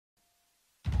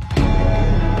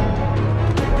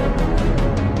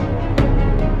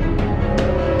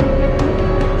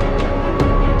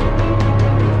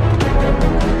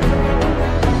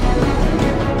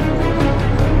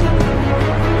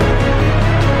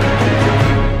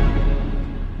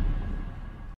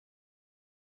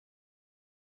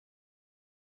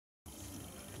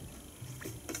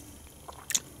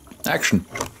Action.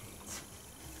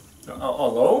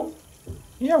 Hello?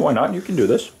 Yeah, why not? You can do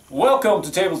this. Welcome to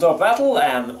Tabletop Battle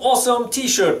and awesome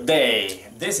t-shirt day.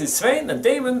 This is Svein and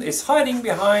Damon is hiding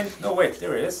behind... No wait,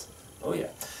 there he is. Oh yeah.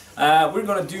 We're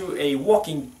gonna do a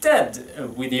Walking Dead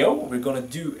video. We're gonna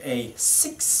do a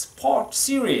 6-part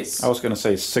series. I was gonna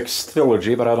say 6th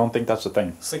trilogy, but I don't think that's a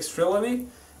thing. 6th trilogy?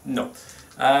 No.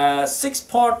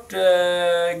 6-part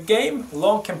game,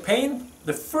 long campaign.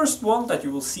 The first one that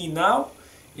you will see now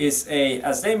is a,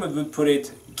 as Damon would put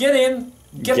it, get in,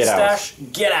 get stash,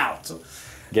 get out.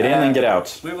 Get in and get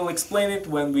out. We will explain it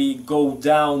when we go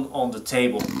down on the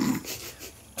table.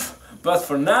 But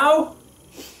for now,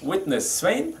 witness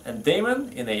Svein and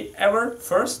Damon in a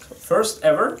first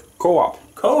ever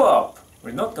co-op.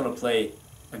 We're not gonna play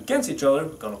against each other,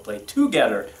 we're gonna play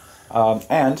together.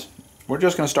 And we're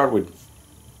just gonna start with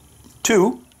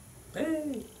 2.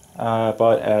 Hey.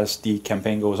 But as the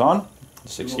campaign goes on,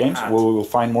 6 games, we will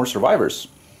find more survivors.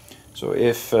 So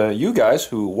if you guys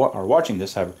who are watching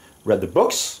this have read the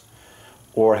books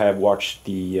or have watched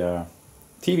the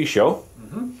TV show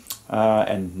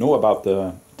and know about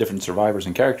the different survivors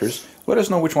and characters, let us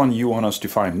know which one you want us to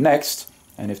find next,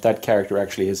 and if that character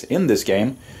actually is in this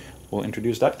game, we'll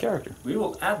introduce that character. We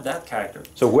will add that character.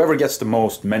 So whoever gets the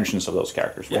most mentions of those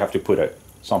characters, we have to put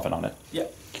something on it. Yeah.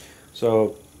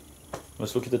 So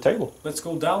let's look at the table. Let's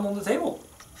go down on the table.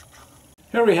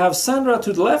 Here we have Sandra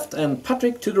to the left and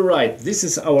Patrick to the right. This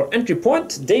is our entry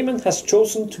point. Damon has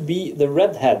chosen to be the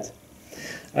redhead.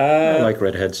 I like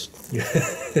redheads.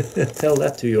 Tell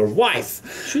that to your wife.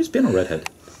 She's been a redhead.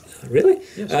 Really?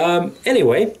 Yes.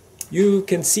 Anyway, you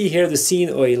can see here the scene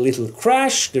of a little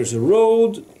crash. There's a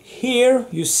road. Here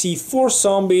you see 4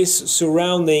 zombies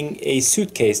surrounding a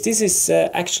suitcase. This is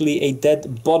actually a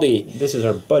dead body. This is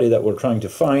our buddy that we're trying to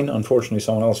find. Unfortunately,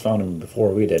 someone else found him before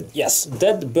we did. Yes,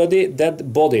 dead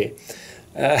body.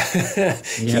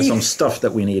 He has some stuff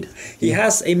that we need. He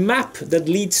has a map that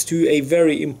leads to a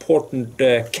very important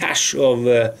cache of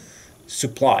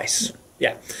supplies.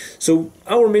 Yeah. So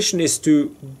our mission is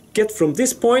to get from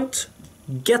this point,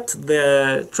 get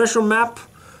the treasure map,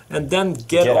 and then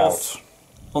get off out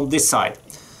on this side.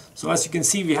 So as you can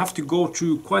see, we have to go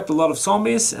through quite a lot of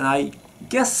zombies, and I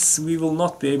guess we will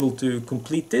not be able to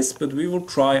complete this, but we will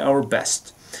try our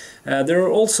best. There are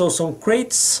also some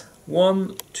crates,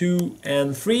 1, 2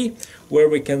 and 3, where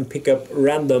we can pick up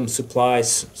random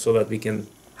supplies so that we can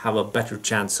have a better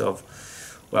chance of,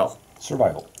 well,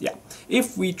 survival. Yeah,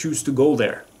 if we choose to go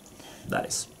there, that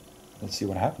is. Let's see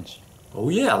what happens. Oh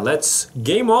yeah, let's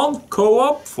game on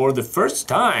co-op for the first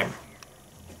time.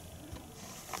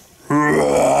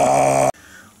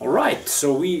 Alright,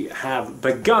 so we have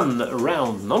begun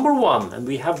round number 1 and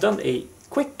we have done a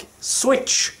quick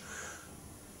switch.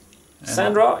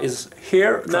 Sandra is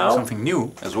here now. Something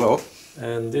new as well.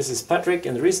 And this is Patrick,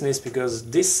 and the reason is because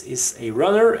this is a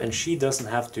runner and she doesn't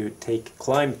have to take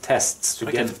climb tests to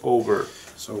get over.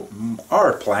 So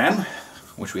our plan,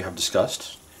 which we have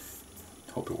discussed,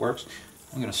 hope it works,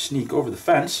 I'm going to sneak over the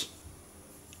fence,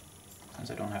 as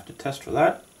I don't have to test for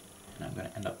that, and I'm going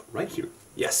to end up right here.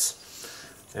 Yes.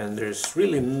 And there's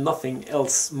really nothing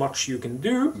else much you can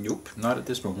do. Nope, not at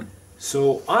this moment.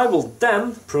 So I will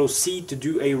then proceed to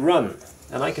do a run.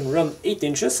 And I can run 8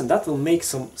 inches and that will make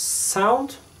some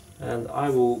sound. And I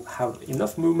will have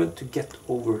enough movement to get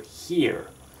over here.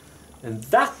 And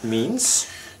that means...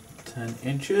 10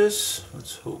 inches.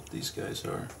 Let's hope these guys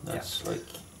are... That's like...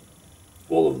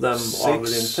 All of them 6, are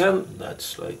within 10.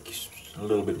 That's like a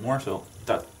little bit more, so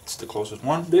that's the closest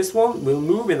one. This one will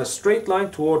move in a straight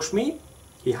line towards me.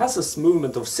 He has a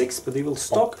movement of 6, but he will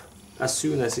stop as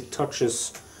soon as it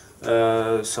touches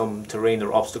some terrain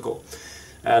or obstacle.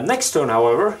 Next turn,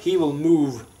 however, he will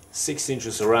move 6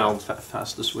 inches around.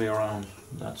 Fastest way around.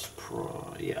 That's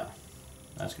yeah.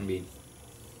 That's gonna be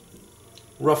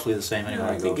roughly the same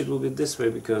anyway. I think it will be this way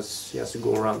because he has to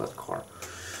go around that car.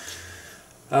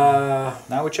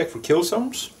 Now we check for kill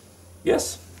zones.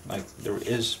 Yes. Like there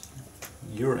is,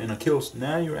 you're in a kill.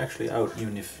 Now you're actually out,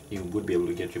 even if he would be able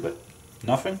to get you, but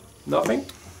nothing. Nothing.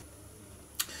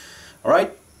 All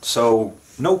right. So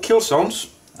no kill zones.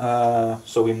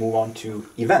 So we move on to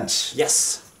events.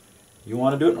 Yes. You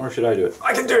want to do it, or should I do it?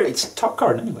 I can do it. It's a top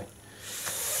card anyway.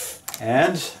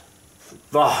 And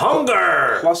the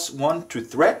hunger. +1 to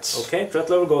threat. Okay, threat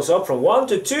level goes up from 1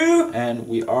 to 2. And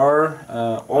we are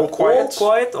all quiet. All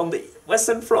quiet on the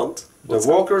western front. The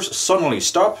walkers suddenly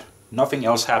stop. Nothing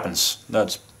else happens.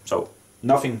 That's so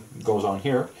nothing goes on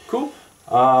here. Cool.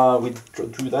 We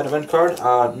drew that event card.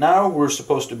 Now we're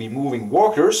supposed to be moving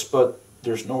walkers, but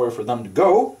there's nowhere for them to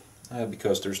go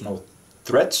because there's no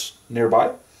threats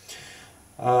nearby.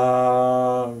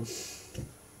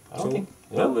 So then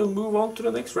we'll move on to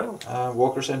the next round.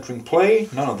 Walkers entering play,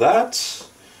 none of that.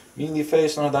 Melee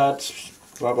phase, none of that.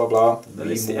 Blah blah blah. That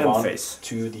We is the move end on phase.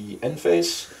 to the end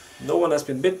phase. No one has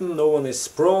been bitten, no one is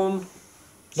prone.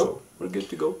 So Nope. we're good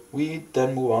to go. We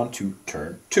then move on to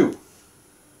turn 2.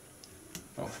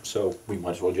 Oh, so we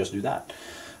might as well just do that.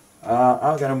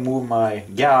 I'm gonna move my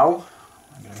gal.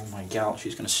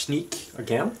 She's gonna sneak.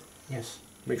 Again, Yes.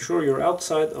 make sure you're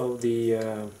outside of the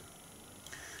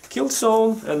kill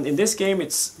zone. And in this game,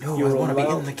 it's No, you're I want to be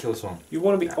allowed- in the kill zone. You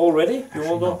want to be already? You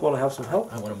Actually, don't no. want to have some help?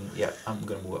 I want to. Yeah, I'm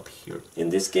gonna move up here. In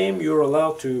this game, you're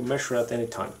allowed to measure at any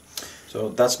time. So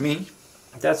that's me.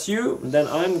 That's you. Then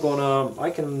I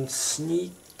can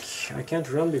sneak. I can't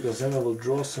run because then I will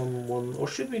draw someone. Or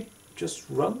should we just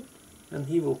run and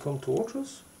he will come towards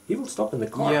us? He will stop in the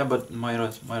car. Yeah, but might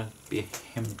be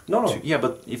him. No, no. too. Yeah,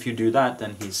 but if you do that,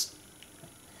 then he's.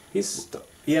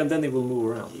 Yeah, and then he will move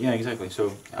around. Yeah, exactly.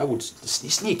 So I would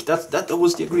sneak. That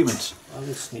was the agreement. I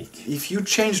will sneak. If you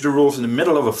change the rules in the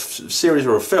middle of a series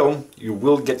or a film, you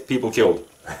will get people killed.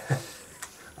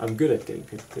 I'm good at getting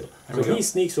people killed. There So we go. he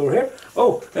sneaks over here.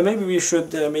 Oh, and maybe we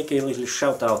should make a little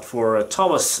shout out for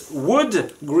Thomas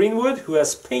Greenwood, who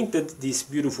has painted these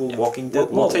beautiful Walking Dead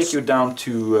We'll models. take you down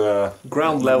to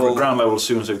Ground level. Ground level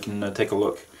soon, so you can take a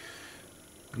look.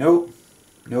 No,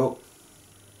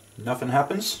 nothing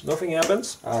happens. Nothing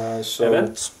happens. So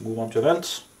Event. move on to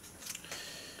event.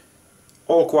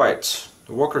 All quiet.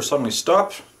 The walkers suddenly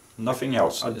stop. Nothing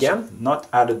else. Again? It's not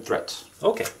added threat.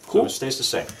 Okay, So cool. it stays the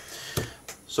same.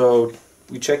 So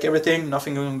we check everything.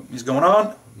 Nothing is going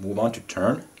on. Move on to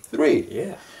turn 3.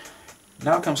 Yeah.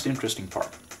 Now comes the interesting part.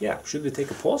 Yeah. Should we take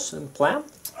a pause and plan?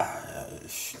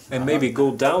 And maybe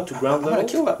go down to ground I'm gonna level?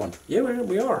 kill that one. Yeah,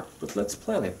 we are. But let's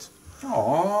plan it.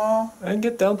 Aww. And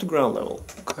get down to ground level.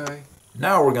 Okay.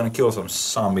 Now we're gonna kill some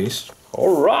zombies.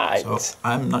 Alright. So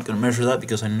I'm not gonna measure that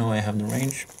because I know I have the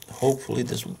range. Hopefully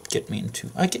this will get me into.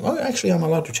 Well, actually, I'm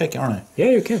allowed to check, aren't I?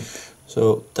 Yeah, you can.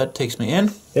 So that takes me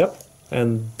in. Yep.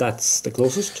 And that's the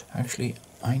closest. Actually,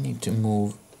 I need to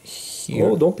move here.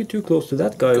 Oh, don't be too close to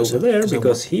that guy over there 'cause I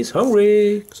because he's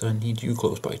hungry. Because I need you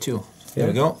close by too. There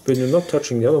we go. But you're not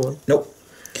touching the other one. Nope.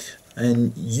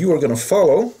 And you are gonna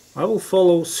follow. I will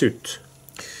follow suit.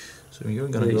 So you're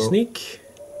gonna Play go sneak.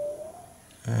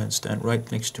 and stand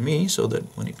right next to me, so that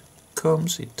when it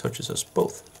comes, it touches us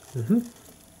both. Mhm.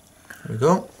 There we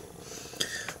go.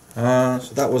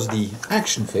 So that was the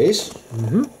action phase.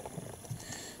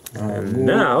 And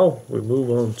now we move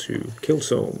on to kill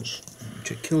zones.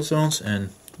 Check kill zones, and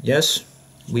yes,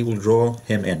 we will draw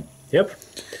him in. Yep.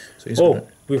 So he's Oh, gonna.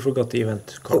 we forgot the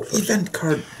event card Oh, first. event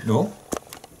card. No,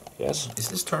 Yes. is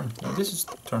this turn? No, this is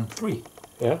turn 3.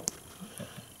 Yeah.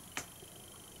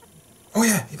 Oh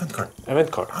yeah, event card.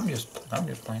 Event card. I'm just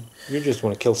playing. You just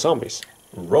want to kill zombies.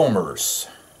 Roamers.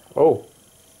 Oh.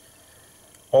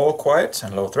 All quiet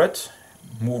and low threat.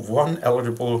 Move one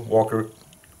eligible walker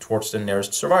towards the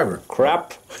nearest survivor.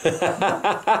 Crap.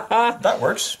 That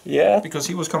works. Yeah. Because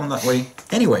he was coming that way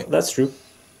anyway. That's true.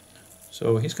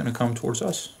 So he's gonna come towards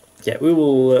us. Yeah, we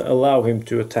will allow him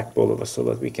to attack both of us so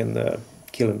that we can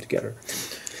kill him together.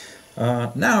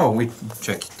 Now we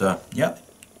check the. Yeah,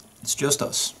 it's just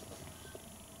us.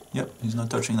 Yep, he's not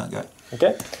touching that guy.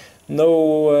 Okay.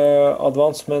 No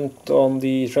advancement on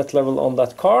the threat level on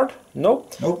that card.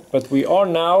 Nope. Nope. But we are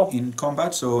now In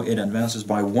combat, so it advances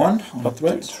by 1 on the up to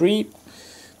threat. 3.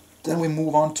 Then we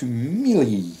move on to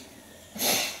melee.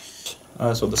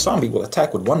 So the zombie will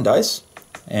attack with 1 dice,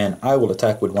 and I will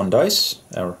attack with 1 dice,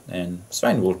 and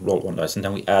Svein will roll 1 dice, and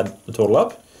then we add the total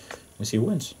up. We see who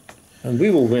wins. And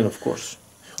we will win, of course.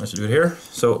 Let's do it here.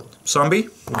 So zombie,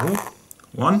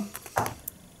 1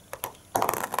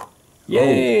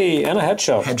 Yay! And a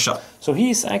headshot. headshot. So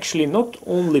he's actually not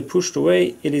only pushed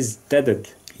away, it is deaded.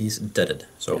 He's deaded.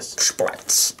 So Yes.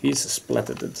 splats. He's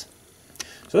splattered.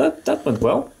 So that went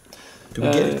well. Do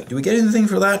we get anything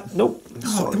for that? Nope. No,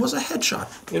 Sorry. it was a headshot.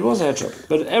 It was a headshot.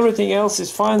 But everything else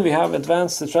is fine. We have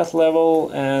advanced the threat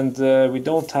level and we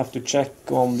don't have to check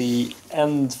on the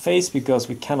end phase because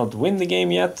we cannot win the game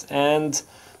yet. And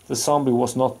the zombie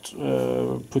was not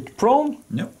put prone.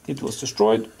 Nope. It was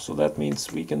destroyed. So that means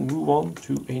we can move on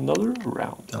to another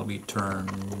round. That'll be turn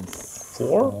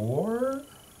 4? 4.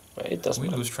 It doesn't We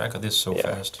matter. lose track of this so Yeah.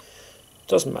 fast.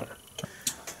 Doesn't matter.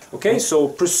 Okay, so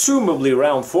presumably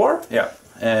round 4. Yeah,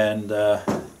 and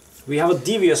We have a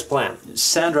devious plan.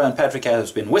 Sandra and Patrick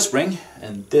has been whispering,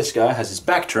 and this guy has his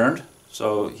back turned,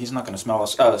 so he's not going to smell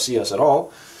us, see us at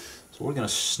all. So we're going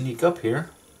to sneak up here,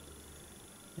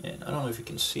 and I don't know if you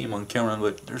can see him on camera,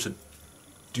 but there's a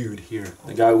dude here,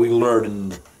 the guy we lured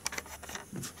in.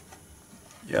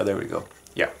 Yeah, there we go.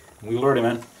 Yeah, we lured him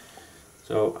in.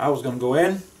 So I was gonna go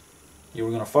in, you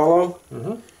were gonna follow.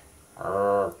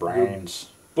 Brains.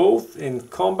 Both in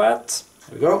combat.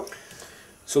 There we go.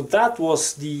 So that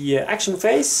was the action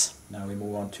phase. Now we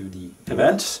move on to the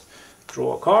event.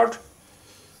 Draw a card.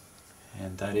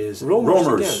 And that is Roamers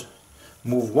roamers. again.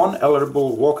 Move one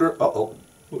eligible walker.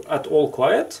 At all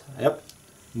quiet. Yep.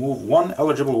 Move one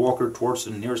eligible walker towards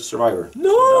the nearest survivor. No!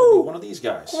 So that'll be one of these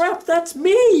guys. Crap, that's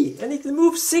me! I need to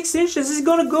move 6 inches. It's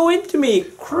gonna go into me.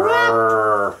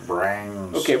 Crap!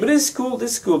 Brains. Okay, but this is cool.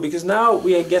 This is cool because now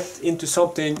we get into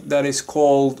something that is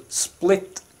called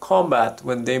split combat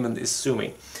when Damon is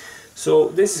zooming. So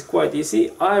this is quite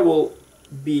easy. I will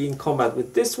be in combat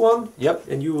with this one. Yep.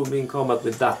 And you will be in combat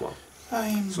with that one.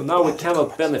 So now we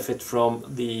cannot benefit from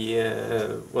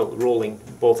the rolling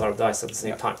both our dice at the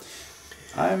same time.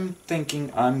 I'm thinking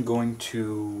I'm going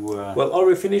to. Well, are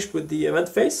we finished with the event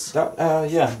phase?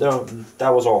 Yeah, that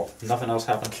was all. Nothing else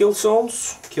happened. Kill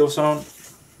zones. Kill zone.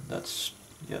 That's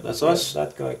us.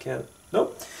 That guy can.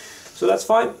 Nope. So that's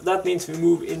fine. That means we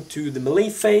move into the melee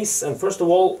phase, and first of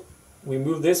all, we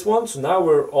move this one. So now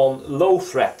we're on low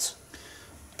threat.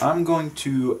 I'm going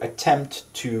to attempt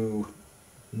to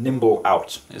nimble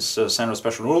out. It's Sandra's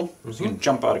special rule. So you can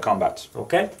jump out of combat.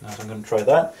 Okay. So I'm going to try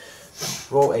that.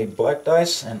 Roll a black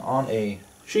dice, and on a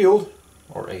shield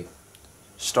or a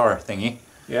star thingy,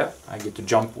 Yeah. I get to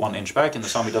jump 1 inch back, and the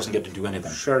zombie doesn't get to do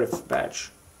anything. Sheriff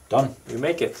badge. Done. You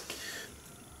make it.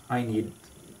 I need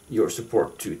your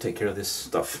support to take care of this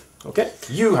stuff. Okay.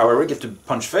 You, however, get to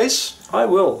punch face. I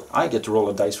will. I get to roll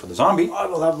a dice for the zombie. I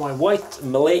will have my white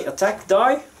melee attack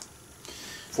die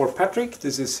for Patrick.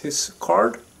 This is his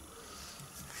card.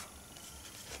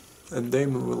 And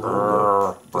Damon will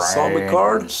hold the zombie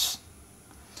card.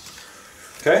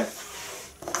 Okay.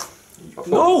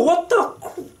 No, what the?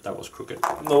 That was crooked.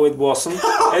 No, it wasn't.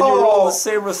 And you roll the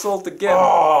same result again.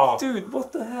 Oh. Dude,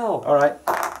 what the hell? Alright.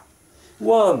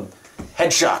 1.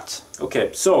 Headshot.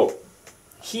 Okay, so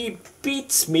he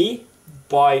beats me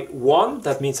by 1.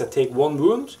 That means I take 1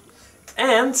 wound.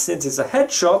 And since it's a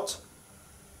headshot,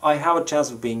 I have a chance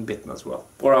of being bitten as well.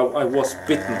 Or I was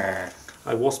bitten.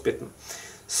 I was bitten.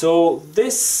 So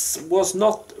this was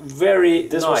not very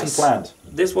This nice. wasn't planned.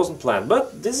 This wasn't planned,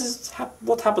 but this is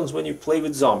what happens when you play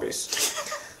with zombies.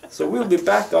 So we'll be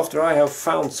back after I have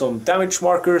found some damage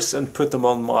markers and put them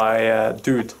on my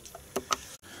dude.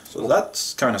 So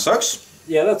that kind of sucks.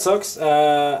 Yeah, that sucks.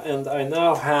 And I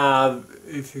now have,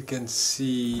 if you can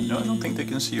see... No, I don't think they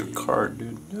can see your card,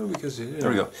 dude. No, because... There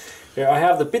we go. Here I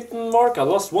have the bitten mark. I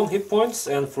lost 1 hit points,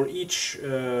 and for each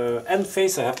end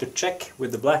phase I have to check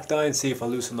with the black die and see if I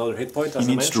lose another hit point. He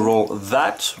needs to roll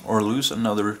that or lose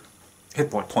another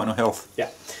hit point of health. Yeah.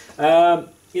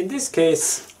 In this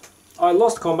case, I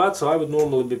lost combat, so I would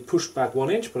normally be pushed back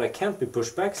 1 inch, but I can't be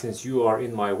pushed back since you are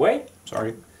in my way.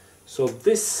 Sorry. So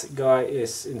this guy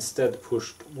is instead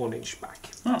pushed 1 inch back.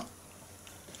 Oh.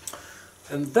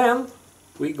 And then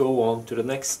we go on to the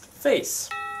next phase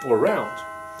or round.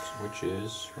 Which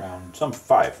is round some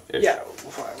 5-ish. Yeah,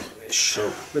 5-ish.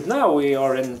 So, but now we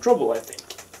are in trouble, I think.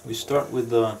 We start with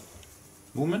the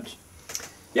movement.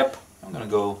 Yep. I'm gonna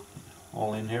go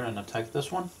all in here and attack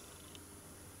this one.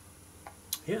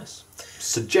 Yes.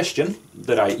 Suggestion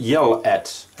that I yell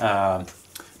at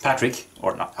Patrick,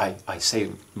 or not, I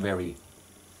say very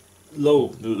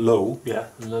low. Yeah,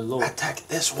 low. Attack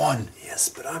this one. Yes,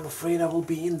 but I'm afraid I will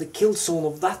be in the kill zone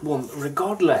of that one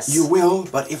regardless. You will,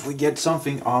 but if we get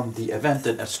something on the event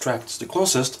that attracts the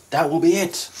closest, that will be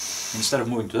it. Instead of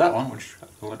moving to that one, which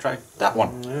will attract that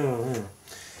one. Yeah.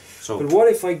 So, but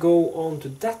what if I go on to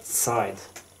that side?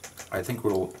 I think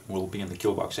we'll be in the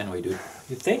kill box anyway, dude.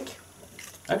 You think?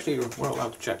 Actually, we're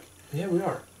allowed to check. Yeah, we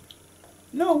are.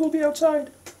 No, we'll be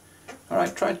outside.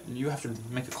 Alright, try it. You have to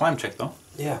make a climb check though.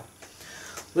 Yeah.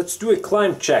 Let's do a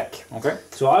climb check. Okay.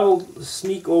 So I will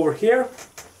sneak over here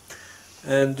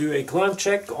and do a climb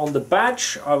check on the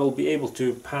badge. I will be able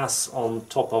to pass on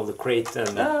top of the crate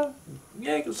and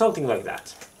yeah, something like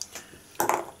that.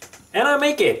 And I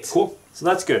make it. Cool. So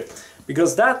that's good.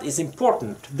 Because that is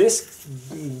important. This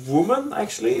woman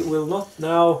actually will not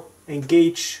now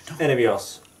engage any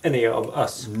of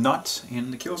us. Not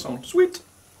in the kill zone. Sweet.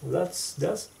 That's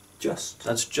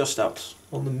just out.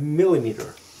 on the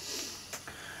millimeter.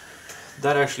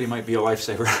 That actually might be a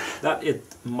lifesaver. That it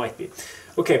might be.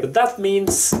 Okay, but that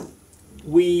means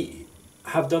we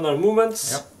have done our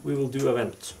movements. Yep. We will do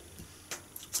event.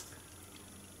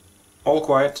 All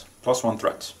quiet, +1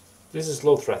 threat. This is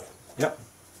low threat. Yep.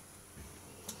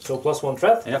 So +1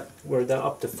 threat. Yep. We're then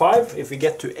up to 5. If we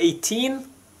get to 18,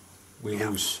 We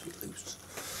lose.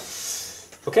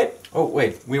 okay. Oh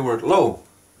wait, we were low.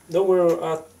 No, we're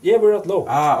at low.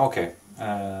 Ah, okay.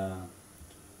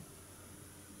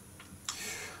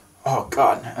 Oh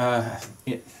God!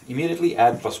 Immediately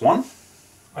add +1.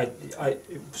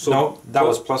 So no, that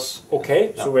was plus.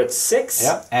 Okay, Yeah. so we're at 6.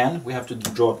 Yeah, and we have to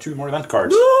draw 2 more event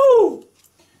cards. No!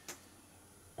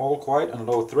 All quiet and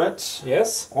low threats.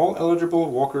 Yes. All eligible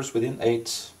walkers within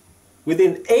 8.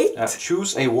 Within 8?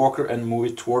 Choose a walker and move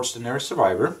it towards the nearest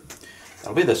survivor.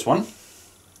 That'll be this one.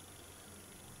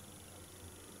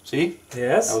 See?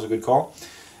 Yes. That was a good call.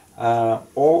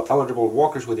 All eligible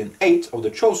walkers within 8 of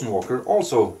the chosen walker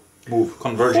also move,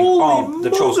 converging on the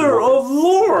chosen walker. Mother of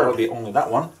Lord! That'll be only that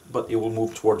one, but it will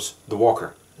move towards the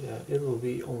walker. Yeah, it will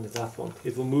be only that one.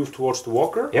 It will move towards the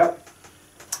walker. Yep.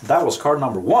 That was card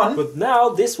number 1. But now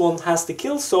this one has the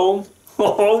kill zone.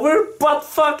 Oh, we're butt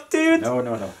fucked, dude! No,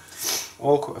 no, no.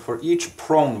 For each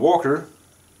prone walker,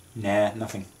 nah,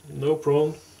 nothing. No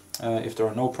prone. If there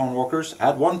are no prone walkers,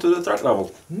 add 1 to the threat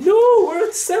level. No, we're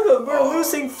at 7. We're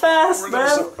losing fast,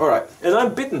 man. Alright. And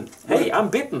I'm bitten. Hey, I'm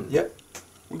bitten. Yep.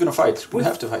 We're gonna fight. We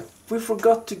have to fight. We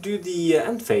forgot to do the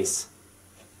end phase.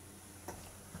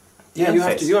 Yeah,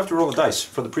 you have to roll a dice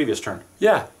for the previous turn.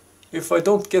 Yeah. If I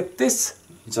don't get this,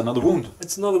 it's another wound.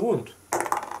 It's another wound.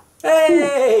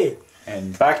 Hey!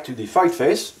 And back to the fight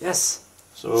phase. Yes.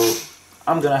 So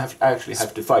I'm gonna actually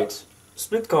have to fight.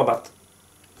 Split combat.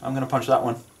 I'm gonna punch that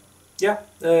one. Yeah.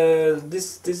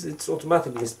 This it's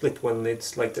automatically split when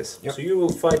it's like this. Yep. So you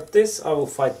will fight this. I will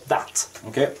fight that.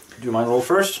 Okay. Do my roll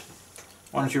first.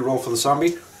 Why don't you roll for the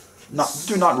zombie?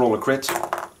 Do not roll a crit.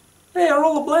 Hey, I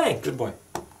roll a blank. Good boy.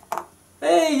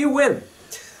 Hey, you win.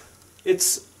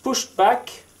 It's pushed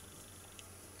back,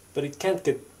 but it can't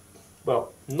get.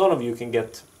 Well, none of you can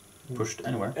get pushed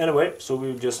anywhere. Anyway, so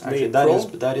we'll just lay it that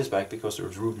prone. that is back because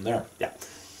there's room there. Yeah.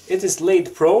 It is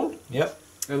laid prone. Yep.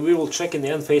 And we will check in the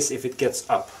end phase if it gets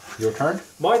up. Your turn.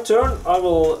 My turn. I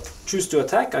will choose to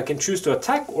attack. I can choose to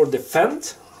attack or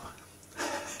defend.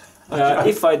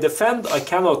 If I defend, I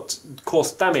cannot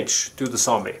cause damage to the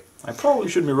zombie. I probably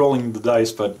shouldn't be rolling the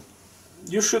dice, but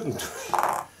you shouldn't.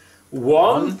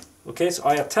 1. Okay, so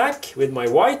I attack with my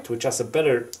white, which has a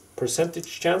better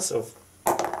percentage chance of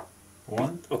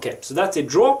 1. Okay, so that's a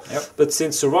draw. Yep. But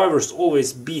since survivors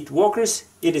always beat walkers,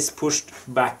 it is pushed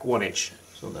back 1 inch.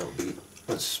 So that will be.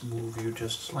 Let's move you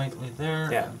just slightly there.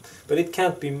 Yeah, but it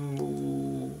can't be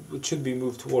moved. It should be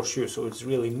moved towards you, so it's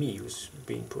really me who's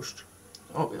being pushed.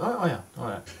 Oh yeah. Oh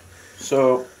yeah.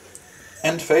 So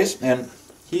end phase, and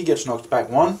he gets knocked back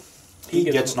 1. He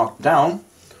gets knocked down.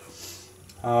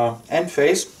 End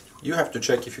phase. You have to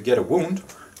check if you get a wound.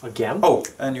 Again? Oh,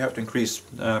 and you have to increase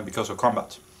because of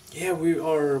combat. Yeah, we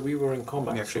were in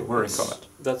combat. We actually were in combat.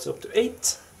 That's up to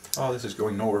 8. Oh, this is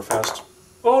going nowhere fast.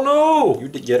 Oh no! You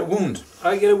did get a wound.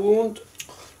 I get a wound.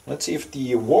 Let's see if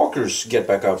the walkers get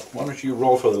back up. Why don't you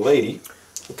roll for the lady?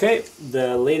 Okay,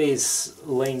 the lady is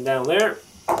laying down there.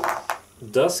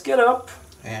 Does get up.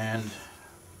 And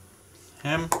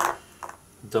him.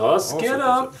 Does also get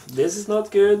up. This is not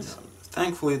good.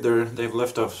 Thankfully, they've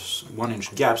left us 1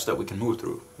 inch gaps that we can move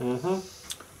through.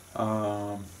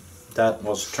 That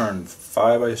was turn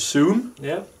 5, I assume.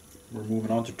 Yeah. We're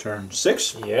moving on to turn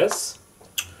 6. Yes.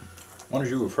 Why don't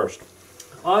you go first?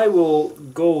 I will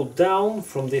go down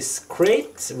from this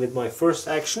crate with my first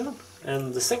action,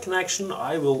 and the second action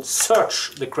I will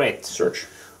search the crate. Search.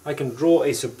 I can draw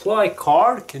a supply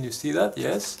card. Can you see that?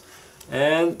 Yes.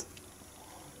 And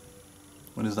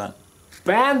What is that?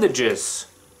 bandages.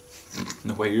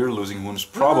 The way you're losing wounds,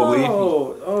 probably.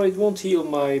 Oh, it won't heal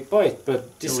my bite,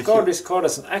 but discard this card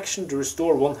as an action to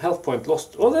restore 1 health point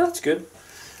lost. Oh, that's good.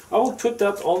 I will put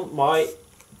that on my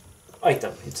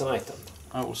item. It's an item.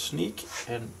 I will sneak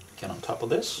and get on top of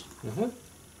this.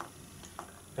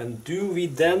 And do we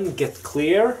then get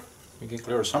clear? We get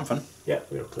clear of something. Yeah,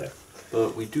 we are clear.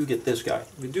 But we do get this guy.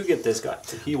 We do get this guy.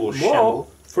 He will Well,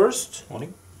 shamble. first,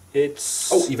 Morning.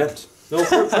 it's... Oh, event. No,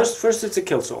 first it's a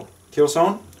kill zone. Kill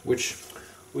zone, which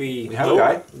We have a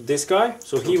guy. This guy,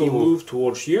 so he will move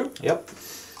towards you. Yep.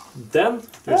 Then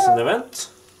there's an event.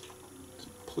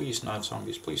 Please not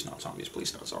zombies, please not zombies,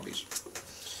 please not zombies.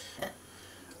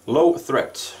 Low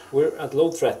threat. We're at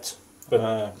low threat.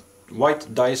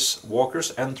 White dice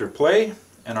walkers enter play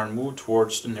and are moved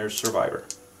towards the nearest survivor.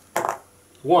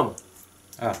 1.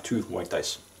 2 white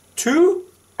dice. 2?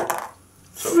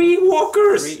 So 3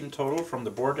 walkers! 3 in total from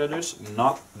the board editors,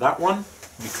 not that one,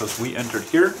 because we entered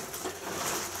here.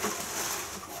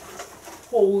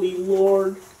 Holy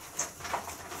Lord.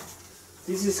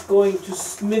 This is going to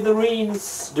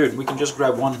smithereens. Dude, we can just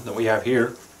grab one that we have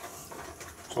here.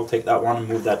 So I'll take that one and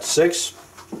move that to 6.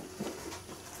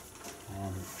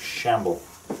 Shamble.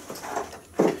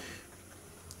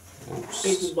 Oops.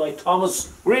 Beaten by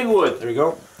Thomas Greenwood. There we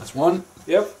go. That's 1.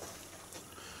 Yep.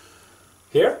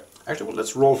 Here? Actually, well,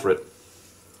 let's roll for it.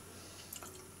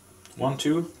 1,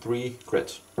 2, 3,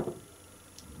 crit.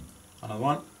 Another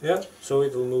one. Yeah, so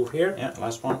it will move here. Yeah,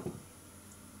 last one.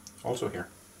 Also here.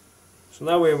 So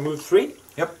now we have moved 3.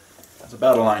 Yep, that's a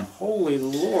battle line. Holy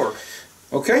lord.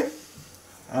 Okay.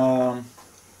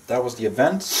 That was the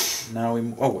event. Now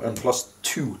we... Oh, and plus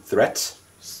 2 threats.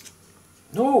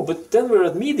 No, but then we're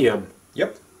at medium.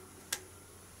 Yep.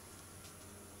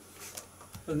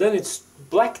 And then it's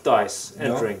black dice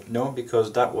entering. No,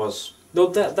 because that was... No,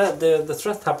 the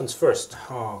threat happens first.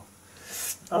 Oh.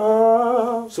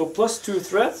 So plus 2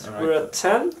 threat, All right. we're at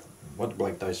 10. What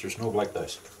black dice? There's no black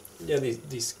dice. Yeah,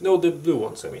 these no, the blue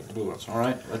ones, I mean. Blue ones.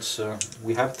 Alright, let's...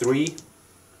 we have 3.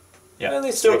 Yeah, And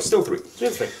it's still 3. 3.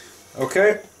 3.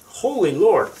 Okay. Holy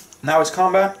lord. Now it's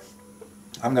combat.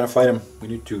 I'm gonna fight him. We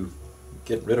need to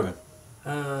get rid of him.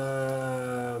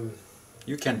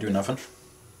 You can't do nothing.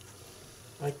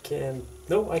 I can...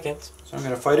 No, I can't. So I'm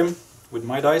gonna fight him with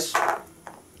my dice.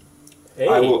 Hey.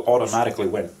 I will automatically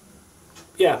win.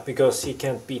 Yeah, because he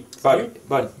can't beat you.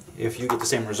 But if you get the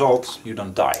same result, you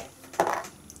don't die.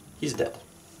 He's dead.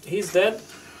 He's dead.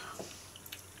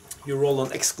 You roll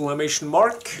an exclamation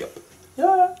mark. Yep.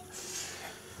 Yeah.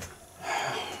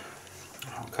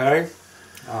 Okay.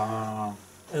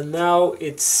 And now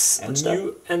it's End a step.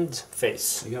 new end phase.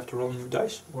 So you have to roll new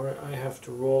dice. Where I have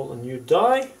to roll a new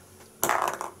die.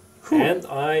 And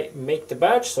I make the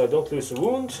badge so I don't lose a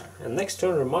wound. And next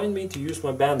turn remind me to use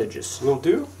my bandages. Will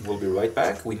do. We'll be right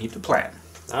back. We need to plan.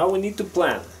 Now we need to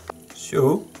plan.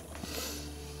 So,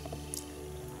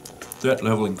 threat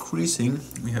level increasing.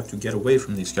 We have to get away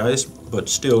from these guys, but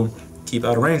still keep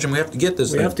out of range, and we have to get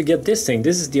this We thing. have to get this thing.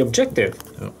 This is the objective.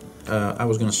 So, I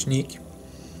was gonna sneak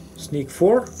Sneak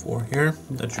 4. 4 here.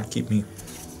 That should keep me.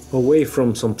 Away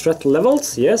from some threat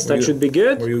levels. Yes, that should be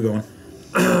good. Where are you going?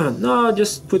 No,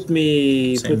 just put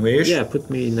me... Same way-ish? Yeah, put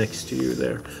me next to you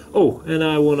there. Oh, and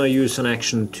I want to use an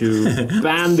action to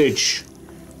bandage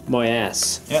my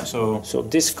ass. Yeah. So So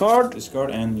discard.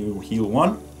 discard, and you heal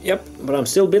 1. Yep, but I'm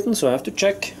still bitten, so I have to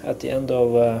check at the end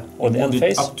of... or the end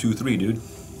phase. Up to 3, dude.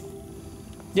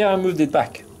 Yeah, I moved it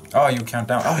back. Oh, you count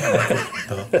down. Oh,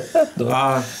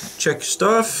 yeah. Check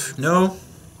stuff. No.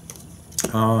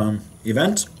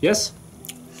 Event. Yes?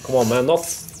 Come on, man, not...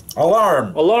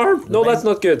 Alarm. Alarm? No, that's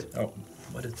not good. Oh,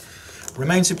 what is...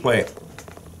 Remains in play.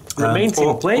 Remains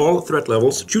in play? All threat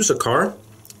levels. Choose a car,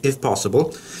 if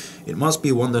possible. It must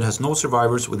be one that has no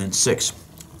survivors within 6.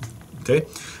 Okay.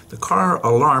 The car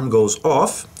alarm goes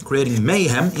off, creating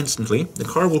mayhem instantly. The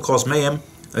car will cause mayhem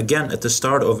again at the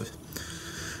start of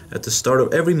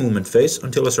every movement phase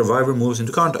until a survivor moves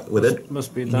into contact with it.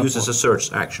 Must be and that uses one. a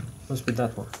search action. Must be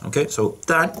that one. Okay, so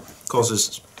that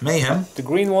causes mayhem. The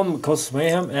green one causes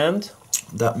mayhem and...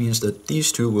 That means that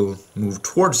these two will move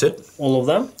towards it. All of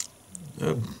them?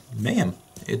 Mayhem.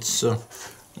 It's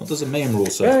what does the mayhem rule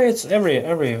say? Yeah, it's every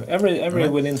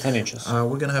Right. within 10 inches.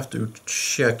 We're gonna have to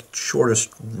check shortest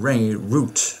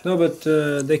route. No, but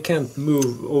they can't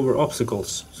move over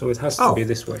obstacles, so it has to Oh. be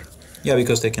this way. Yeah,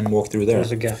 because they can walk through there.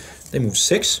 There's a gap. They move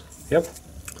 6. Yep.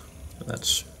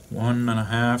 That's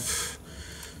 1.5.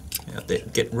 Yeah, they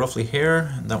get roughly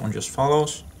here, and that one just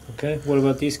follows. Okay, what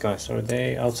about these guys? Are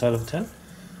they outside of 10?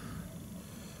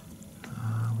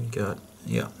 We got,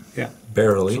 yeah, Yeah.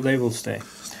 barely. So they will stay.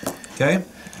 Okay.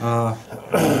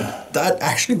 That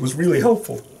actually was really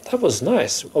helpful. That was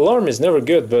nice. Alarm is never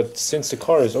good, but since the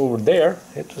car is over there,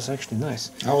 it was actually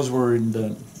nice. I was worried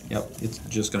that, yeah, it's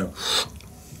just gonna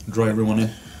draw everyone in.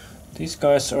 These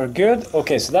guys are good.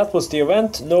 Okay, so that was the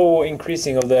event. No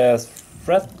increasing of the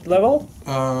threat level.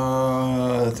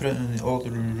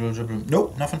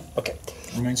 Nope, nothing. Okay.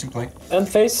 Remains in play. End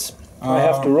phase. I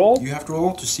have to roll. You have to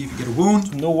roll to see if you get a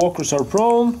wound. No walkers are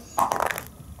prone.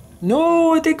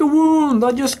 No, I take a wound.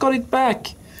 I just got it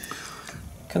back.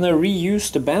 Can I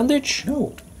reuse the bandage?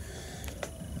 No.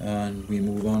 And we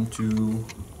move on to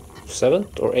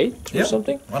 7th or 8th or Yeah.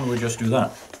 something? Why don't we just do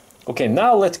that? Okay,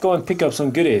 now let's go and pick up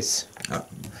some goodies.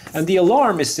 And the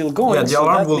alarm is still going. Yeah, the so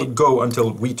alarm that will go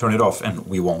until we turn it off, and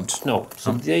we won't. No,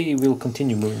 so they will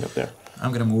continue moving up there.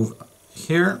 I'm gonna move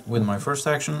here with my first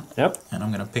action, Yep, and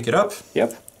I'm gonna pick it up.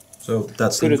 yep. So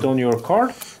that's Put it on your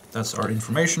card. that's our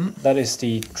information. That is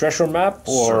the treasure map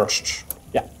or... Searched.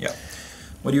 Yeah. Yeah.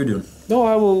 What do you do? No,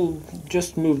 I will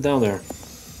just move down there.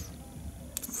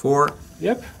 4,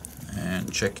 Yep.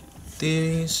 and check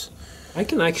these. I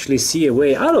can actually see a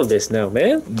way out of this now,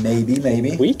 man. Maybe.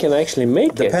 We can actually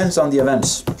make it. Depends on the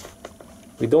events.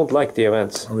 We don't like the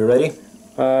events. Are we ready?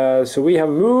 So we have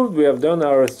moved, we have done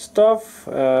our stuff.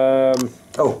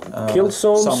 Kill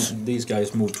zones. These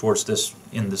guys move towards this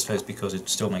in this phase because it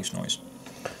still makes noise.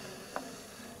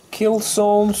 kill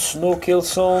zones, no kill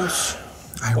zones.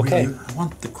 I Okay. really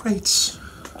want the crates.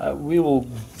 We will.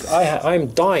 I'm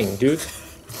dying, dude.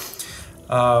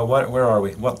 Where are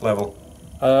we? What level?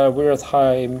 We're at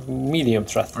high, medium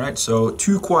threat. All right, so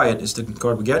 2 quiet is the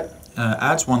card we get.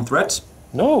 Adds 1 threat,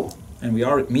 No. and we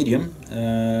are at medium.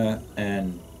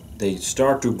 And they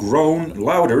start to groan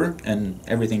louder, and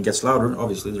everything gets louder.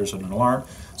 Obviously, there's an alarm,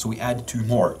 so we add 2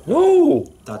 more. No.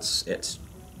 That's it.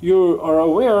 You are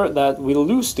aware that we'll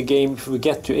lose the game if we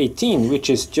get to 18, which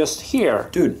is just here.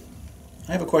 Dude,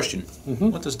 I have a question.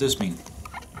 What does this mean?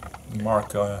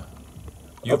 Mark,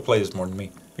 you've played this more than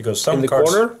me. Because some In the cards,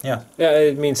 corner? Yeah. Yeah,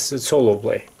 it means it's solo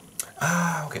play.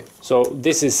 Ah, okay. So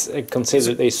this is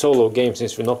considered a solo game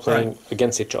since we're not playing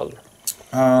against each other.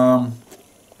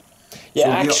 Yeah,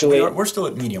 So actually, we're still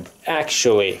at medium.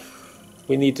 actually,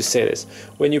 we need to say this.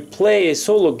 When you play a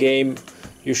solo game,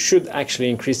 you should actually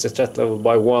increase the threat level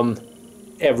by 1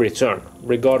 every turn,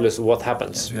 regardless of what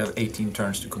happens. So we have 18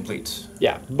 turns to complete.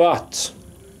 Yeah, but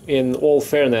in all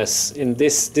fairness, in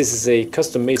this is a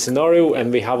custom-made scenario,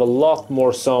 and we have a lot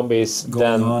more zombies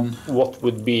than what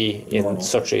would be in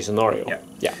such a scenario. Yeah.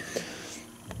 Yeah.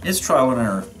 It's trial and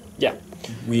error. Yeah.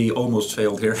 We almost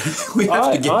failed here. We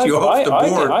have to get you off the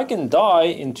board. I can die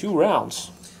in 2 rounds.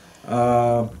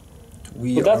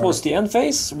 But that was the end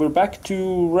phase. We're back to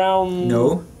round.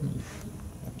 No.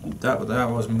 That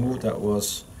was moved. That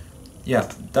was. Yeah,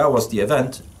 that was the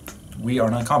event. We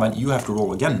are not in combat. You have to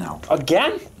roll again now.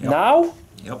 Again? Yep. Now?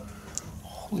 Yep.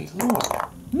 Holy Lord!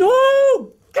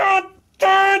 No! God!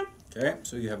 Okay,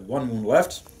 so you have 1 wound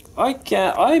left. I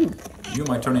can't. You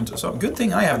might turn into some. Good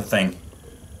thing I have the thing.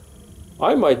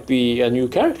 I might be a new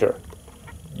character.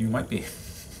 You might be.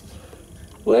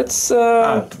 Let's.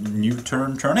 New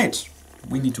turn 8.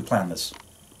 We need to plan this.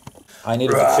 I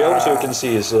needed to film so you can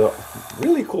see his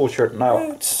really cool shirt. Now,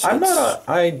 I'm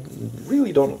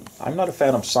not a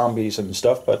fan of zombies and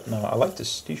stuff, but no, I like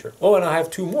this t-shirt. Oh, and I have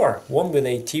 2 more. One with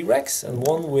a T-Rex and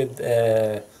one with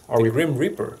the Grim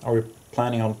Reaper. Are we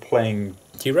planning on playing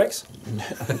T-Rex?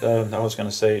 I was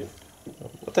gonna say,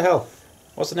 what the hell?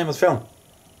 What's the name of the film?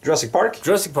 Jurassic Park?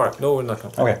 Jurassic Park. No, we're not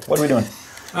gonna play. Okay, what are we doing?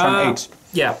 Turn 8.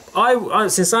 Yeah, I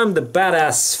since I'm the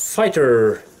badass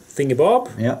fighter thingy-bob,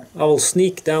 Yeah. I will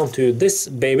sneak down to this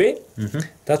baby.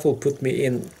 That will put me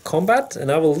in combat,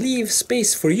 and I will leave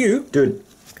space for you. Dude,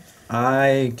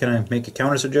 can I make a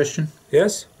counter suggestion?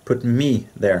 Yes? Put me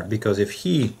there, because if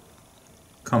he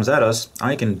comes at us,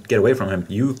 I can get away from him.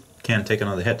 You can't take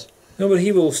another hit. No, but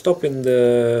he will stop in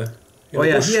the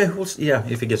bush. Yeah,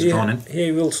 if he gets drawn in.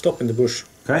 He will stop in the bush.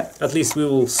 Okay. At least we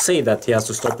will say that he has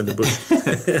to stop in the bush.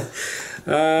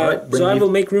 Alright, So I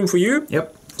will make room for you.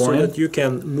 Yep. So that you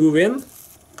can move in.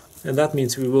 And that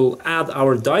means we will add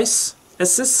our dice.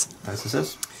 S's.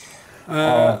 SSS.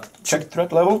 Check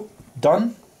threat level.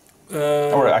 Done.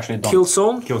 Or actually done. Kill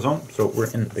zone. Kill zone. So we're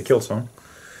in the kill zone.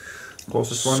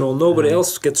 Closest one. So nobody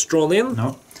else gets drawn in. No.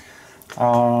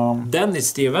 Then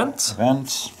it's the event.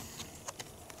 Events.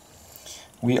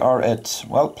 We are at,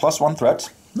 well, +1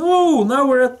 threat. No, now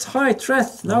we're at high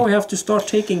threat. Now we have to start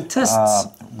taking tests.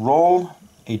 Roll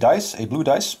a dice, a blue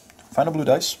dice. Find a blue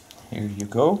dice. Here you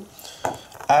go.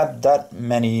 Add that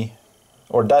many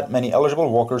eligible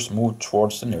walkers move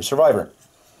towards the nearest survivor.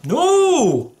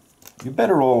 No! You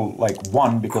better roll like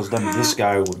 1, because then this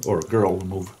guy or girl will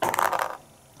move.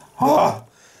 Ah!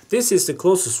 This is the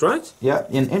closest, right? Yeah,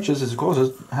 in inches is the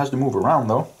closest. Has to move around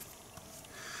though.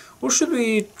 Or should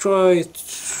we try...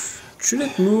 Should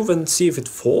it move and see if it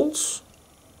falls?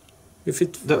 If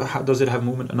it... Does it have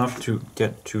movement enough to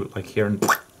get to like here and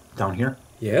down here?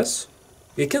 Yes.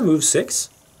 It can move 6.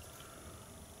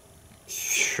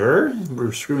 Sure,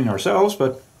 we're screwing ourselves,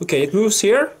 but... Okay, it moves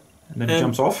here. And then it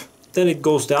jumps off? Then it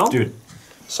goes down. Dude,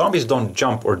 zombies don't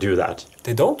jump or do that.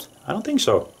 They don't? I don't think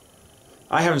so.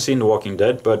 I haven't seen The Walking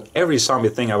Dead, but every zombie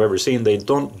thing I've ever seen, they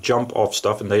don't jump off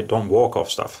stuff and they don't walk off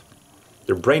stuff.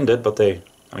 They're brain dead, but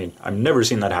I've never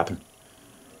seen that happen.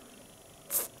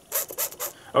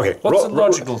 Okay, what's the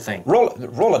logical thing?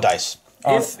 Roll a dice.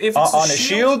 If it's on a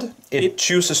shield, it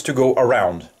chooses to go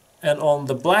around. And on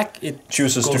the black, it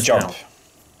chooses to jump.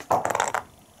 Down.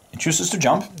 It chooses to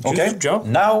jump. Okay.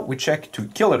 Now we check to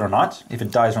kill it or not. If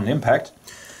it dies on impact,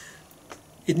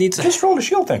 it needs just roll the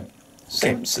shield thing.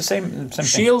 It's the same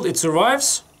shield, thing. It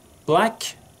survives.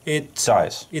 Black, it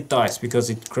dies. It dies because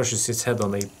it crushes its head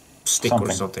on a stick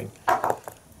or something.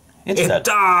 It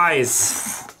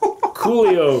dies.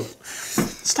 Coolio.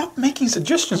 Stop making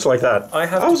suggestions like that. I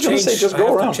was going to say just go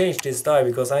around. I have to change this die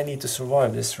because I need to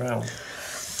survive this round.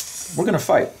 We're going to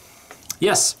fight.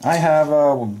 Yes. I have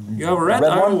you have a red,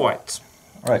 I have a white.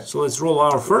 All right. So let's roll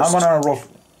our first. I'm going to roll...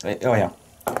 Oh, yeah.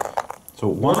 So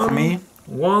one for me.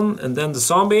 One, and then the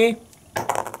zombie.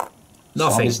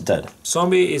 Nothing. Zombie's dead.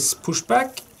 Zombie is pushed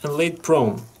back and laid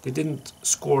prone. They didn't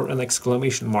score an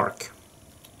exclamation mark.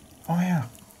 Oh yeah.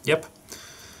 Yep.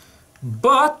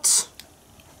 But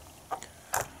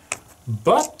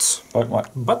But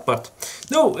what?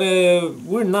 no,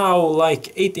 we're now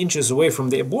like 8 inches away from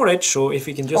the abort edge, so if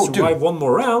we can just survive one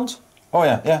more round. Oh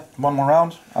yeah, one more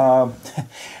round.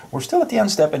 We're still at the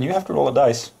end step and you have to roll a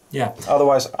dice. Yeah.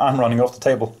 Otherwise I'm running off the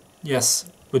table. Yes,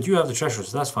 but you have the treasure,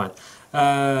 so that's fine.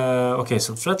 Okay,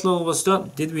 so threat level was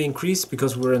done. Did we increase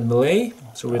because we're in melee?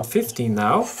 So we're at 15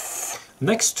 now.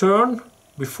 Next turn,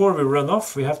 before we run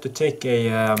off, we have to take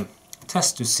a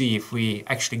test to see if we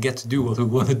actually get to do what we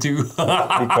want to do.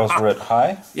 Because we're at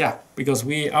high? Yeah, because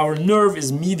our nerve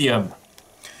is medium.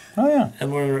 Oh yeah.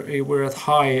 And we're at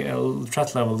high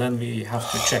threat level, then we have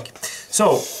to check.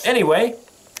 So, anyway,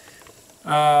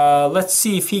 let's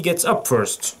see if he gets up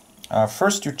first.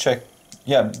 First you check,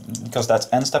 yeah, because that's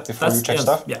end step before you check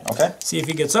stuff? Yeah. Okay. See if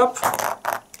he gets up.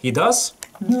 He does.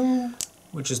 No.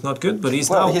 Which is not good, but he's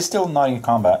he's still not in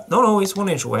combat. No, he's 1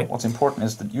 inch away. What's important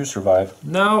is that you survive.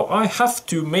 Now I have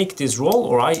to make this roll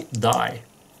or I die.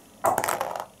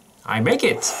 I make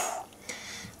it.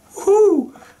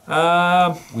 Woohoo!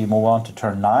 We move on to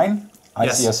turn 9. I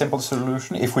Yes. see a simple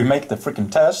solution. If we make the freaking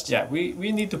test. Yeah,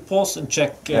 we need to pause and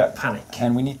check panic.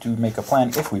 And we need to make a plan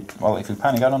if we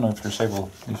panic. I don't know if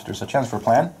there's a chance for a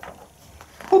plan.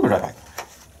 We'll be right back.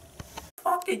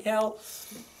 Fucking hell.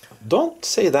 Don't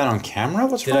say that on camera.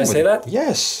 What's Did wrong I with say you? that?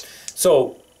 Yes.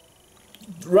 So,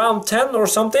 round 10 or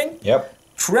something. Yep.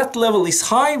 Threat level is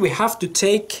high. We have to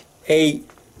take a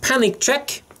panic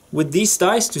check with these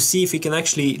dice to see if we can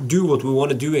actually do what we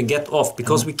want to do and get off.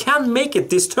 Because we can make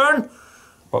it this turn.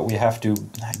 But we have to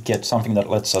get something that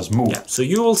lets us move. Yeah, so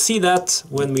you will see that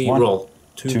when we 1, roll.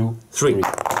 2, 3.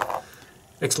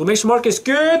 Exclamation mark is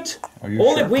good. Are you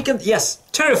only sure? we can, yes,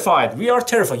 terrified. We are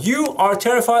terrified. You are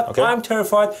terrified. Okay. I'm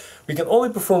terrified. We can only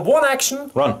perform one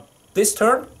action. Run. This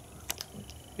turn.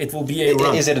 It will be a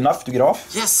run. Is it enough to get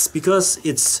off? Yes, because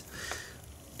it's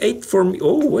 8 for me.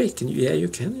 Oh wait, can you? Yeah, you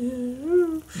can.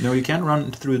 Yeah. No, you can't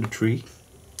run through the tree.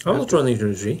 I'm not running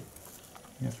through the tree.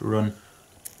 You have to run.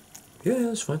 Yeah,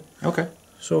 that's fine. Okay.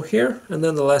 So here, and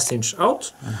then the last inch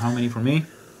out. And how many for me?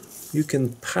 You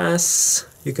can pass.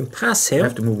 You can pass him. I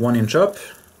have to move 1 inch up.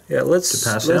 Yeah,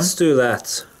 let's do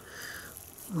that.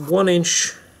 1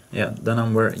 inch. Yeah, then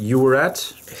I'm where you were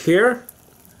at. Here.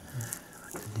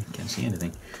 I can't see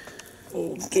anything.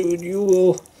 Oh, dude, you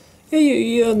will.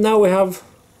 Yeah. Now we have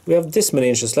this many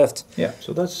inches left. Yeah,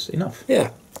 so that's enough.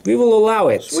 Yeah, we will allow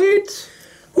it. Sweet.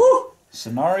 Woo!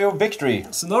 Scenario victory.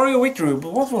 Scenario victory.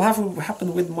 But what will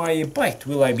happen with my bite?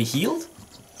 Will I be healed?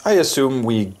 I assume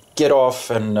we get off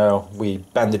and we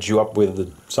bandage you up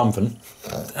with something.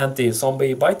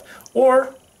 Anti-zombie bite,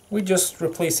 or we just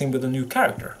replace him with a new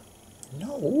character.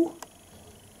 No.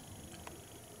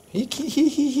 He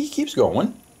keeps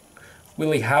going.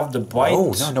 Will he have the bite?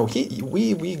 No.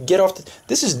 We get off.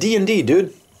 This is D&D,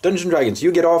 dude. Dungeons and Dragons.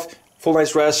 You get off. Full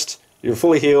night's rest. You're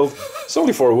fully healed. It's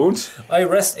only 4 wounds. I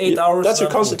rest 8 hours. That's your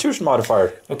Constitution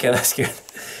modifier. Okay, that's good.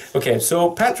 Okay,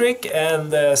 so Patrick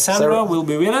and Sandra will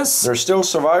be with us. They're still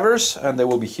survivors, and they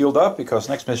will be healed up because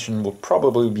next mission will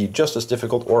probably be just as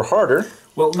difficult or harder.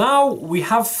 Well, now we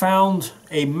have found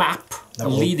a map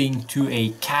leading to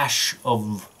a cache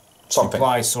of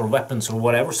supplies or weapons or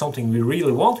whatever, something we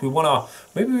really want.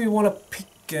 Maybe we wanna pick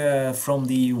from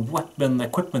the weapon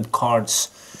equipment cards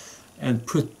and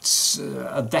put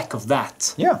a deck of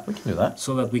that. Yeah, we can do that.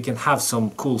 So that we can have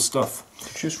some cool stuff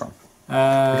to choose from.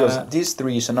 Because these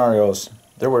 3 scenarios,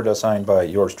 they were designed by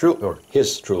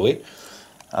his truly,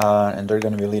 and they're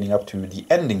going to be leading up to the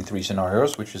ending 3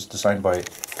 scenarios, which is designed by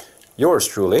yours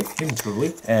truly. Him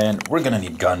truly. And we're going to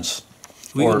need guns.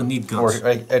 We're going to need guns. Or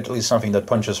at least something that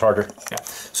punches harder. Yeah.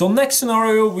 So next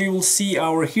scenario, we will see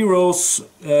our heroes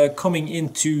coming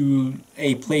into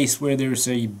a place where there's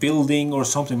a building or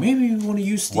something. Maybe we want to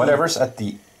use the... Whatever's at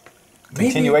the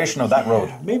continuation of that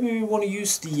road. Maybe we want to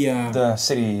use the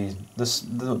city, the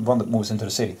one that moves into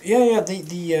the city. Yeah.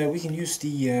 We can use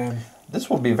the. This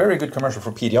will be a very good commercial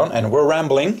for Patron, and we're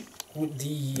rambling.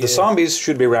 The zombies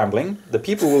should be rambling. The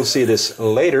people will see this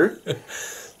later.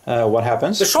 What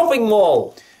happens? The shopping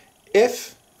mall.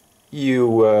 If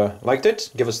you liked it,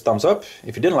 give us a thumbs up.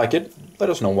 If you didn't like it, let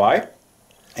us know why.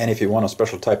 And if you want a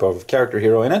special type of character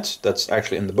hero in it, that's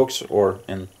actually in the books or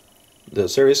in the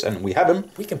series, and we have him.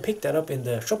 We can pick that up in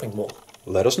the shopping mall.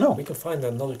 Let us know. We can find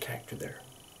another character there.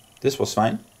 This was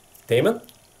Svein. Damon.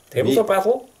 Tabletop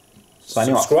Battle.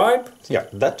 Subscribe. Yeah,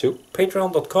 that too.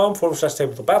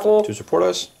 Patreon.com/tabletop battle. To support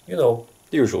us. You know.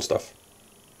 The usual stuff.